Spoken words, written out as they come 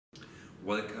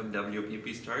Welcome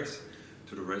WPP stars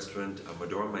to the restaurant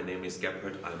Amador. My name is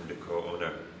Gebhard, I'm the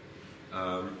co-owner.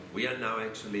 We are now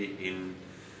actually in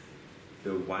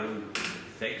the wine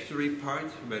factory part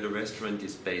where the restaurant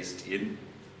is based in.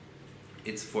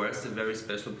 It's for us a very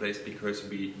special place because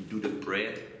we do the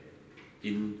bread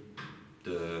in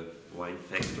the wine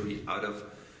factory out of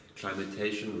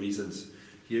climatation reasons.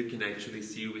 Here you can actually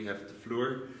see we have the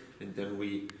floor, and then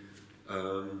we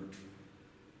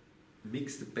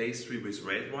mix the pastry with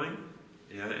red wine,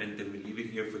 and then we leave it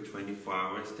here for 24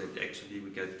 hours that actually we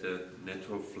get the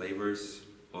natural flavors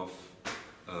of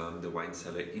the wine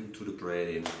cellar into the bread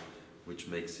in, which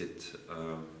makes it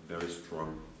very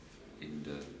strong in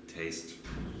the taste.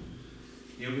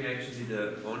 Here we actually,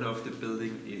 the owner of the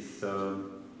building is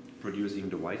producing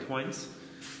the white wines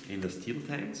in the steel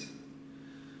tanks.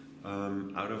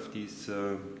 Out of these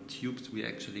tubes we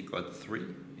actually got 3.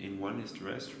 In one is the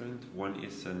restaurant, one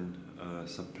is a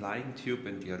supplying tube,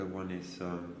 and the other one is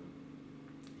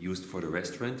used for the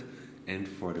restaurant and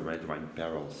for the red wine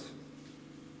barrels.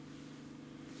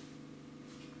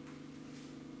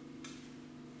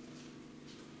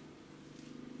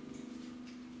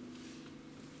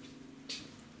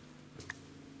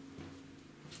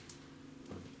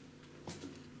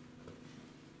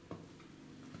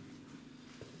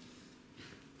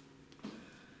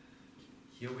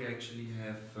 Here we actually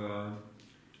have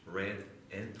red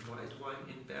and white wine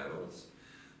in barrels.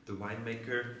 The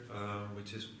winemaker,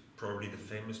 which is probably the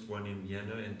famous one in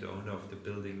Vienna, and the owner of the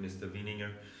building, Mr. Wieninger,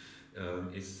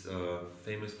 is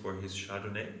famous for his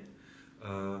Chardonnay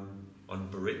on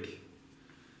barrique.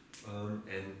 And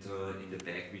in the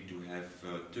back we do have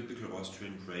typical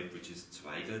Austrian grape, which is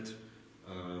Zweigelt,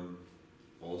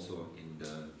 also in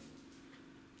the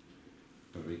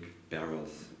barrique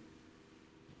barrels.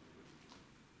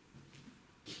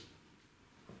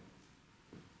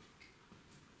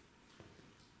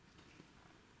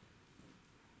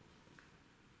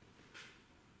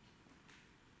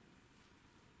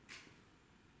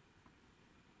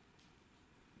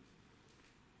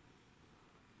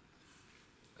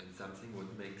 And something what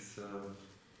makes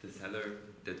the cellar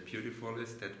that beautiful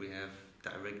is that we have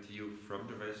direct view from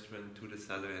the restaurant to the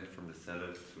cellar and from the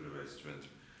cellar to the restaurant.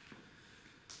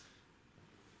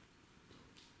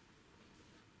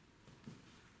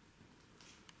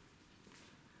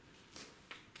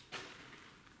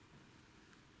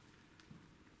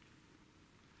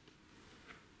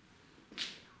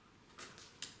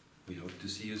 We hope to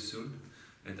see you soon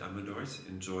at Amador's,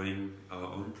 enjoying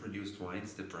our own produced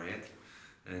wines, the bread,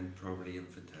 and probably a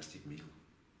fantastic meal.